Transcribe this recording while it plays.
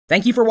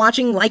Thank you for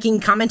watching,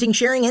 liking, commenting,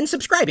 sharing, and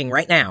subscribing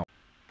right now.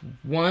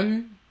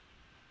 1,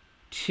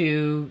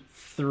 2,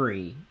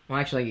 3. Well,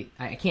 actually,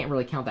 I can't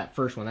really count that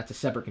first one. That's a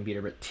separate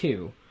computer, but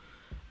 2.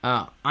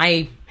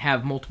 I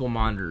have multiple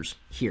monitors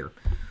here.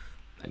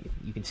 I mean,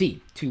 you can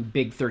see 2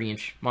 big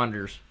 30-inch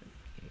monitors.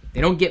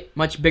 They don't get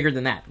much bigger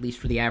than that, at least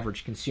for the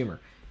average consumer.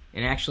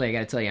 And actually, I got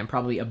to tell you, I'm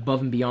probably above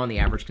and beyond the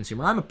average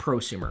consumer. I'm a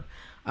prosumer.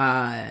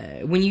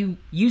 When you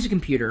use a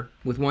computer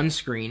with one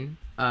screen,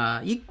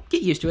 you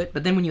get used to it,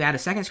 but then when you add a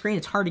second screen,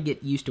 it's hard to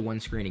get used to one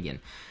screen again.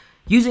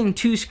 Using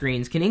 2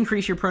 screens can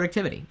increase your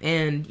productivity.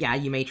 And yeah,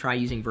 you may try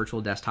using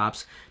virtual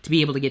desktops to be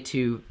able to get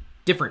to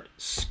different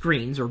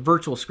screens or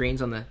virtual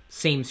screens on the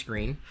same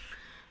screen.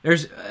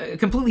 There's a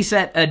completely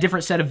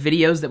different set of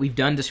videos that we've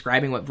done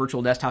describing what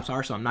virtual desktops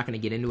are, so I'm not going to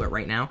get into it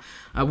right now.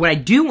 What I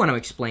do want to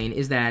explain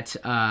is that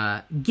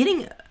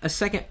getting a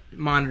second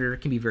monitor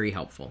can be very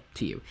helpful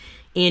to you.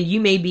 And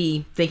you may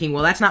be thinking,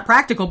 well, that's not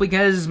practical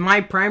because my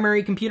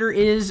primary computer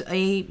is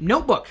a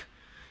notebook.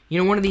 You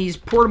know, one of these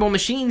portable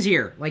machines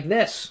here, like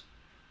this.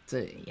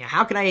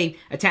 How can I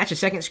attach a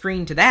second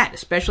screen to that,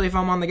 especially if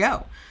I'm on the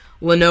go?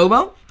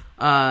 Lenovo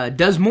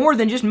does more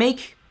than just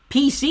make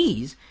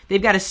PCs.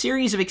 They've got a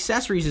series of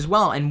accessories as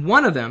well, and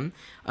one of them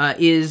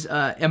is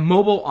a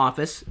mobile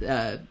office.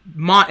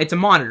 It's a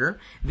monitor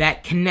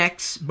that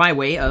connects by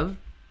way of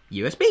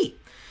USB.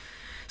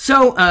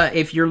 So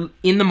if you're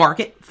in the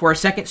market for a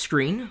second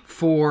screen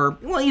for,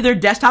 well, either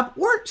desktop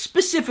or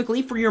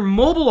specifically for your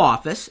mobile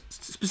office,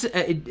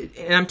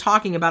 and I'm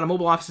talking about a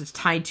mobile office that's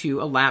tied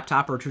to a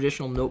laptop or a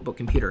traditional notebook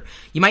computer,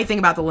 you might think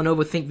about the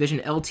Lenovo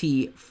ThinkVision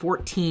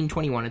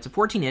LT1421. It's a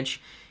 14-inch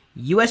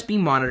USB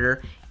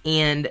monitor,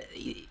 and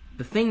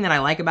the thing that I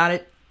like about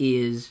it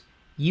is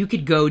you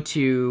could go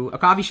to a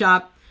coffee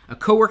shop, a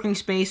co-working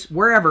space,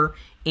 wherever,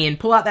 and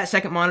pull out that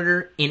second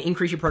monitor and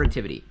increase your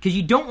productivity. Because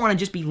you don't want to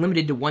just be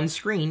limited to one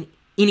screen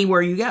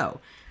anywhere you go.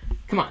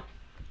 Come on.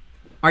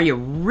 Are you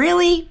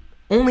really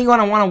only going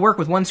to want to work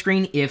with one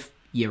screen if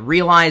you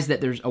realize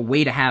that there's a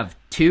way to have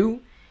 2?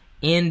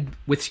 And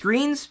with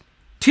screens,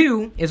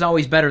 2 is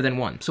always better than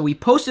 1. So we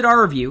posted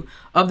our review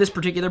of this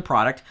particular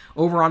product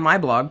over on my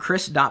blog,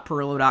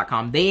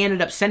 chris.perillo.com. They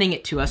ended up sending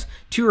it to us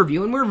to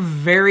review, and we're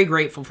very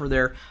grateful for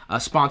their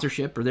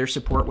sponsorship or their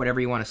support, whatever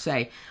you want to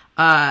say.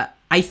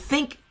 I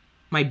think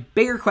my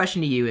bigger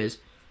question to you is,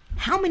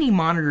 how many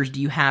monitors do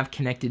you have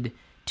connected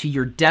to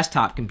your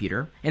desktop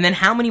computer? And then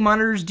how many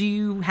monitors do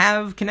you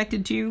have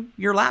connected to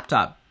your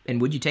laptop? And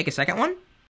would you take a second one?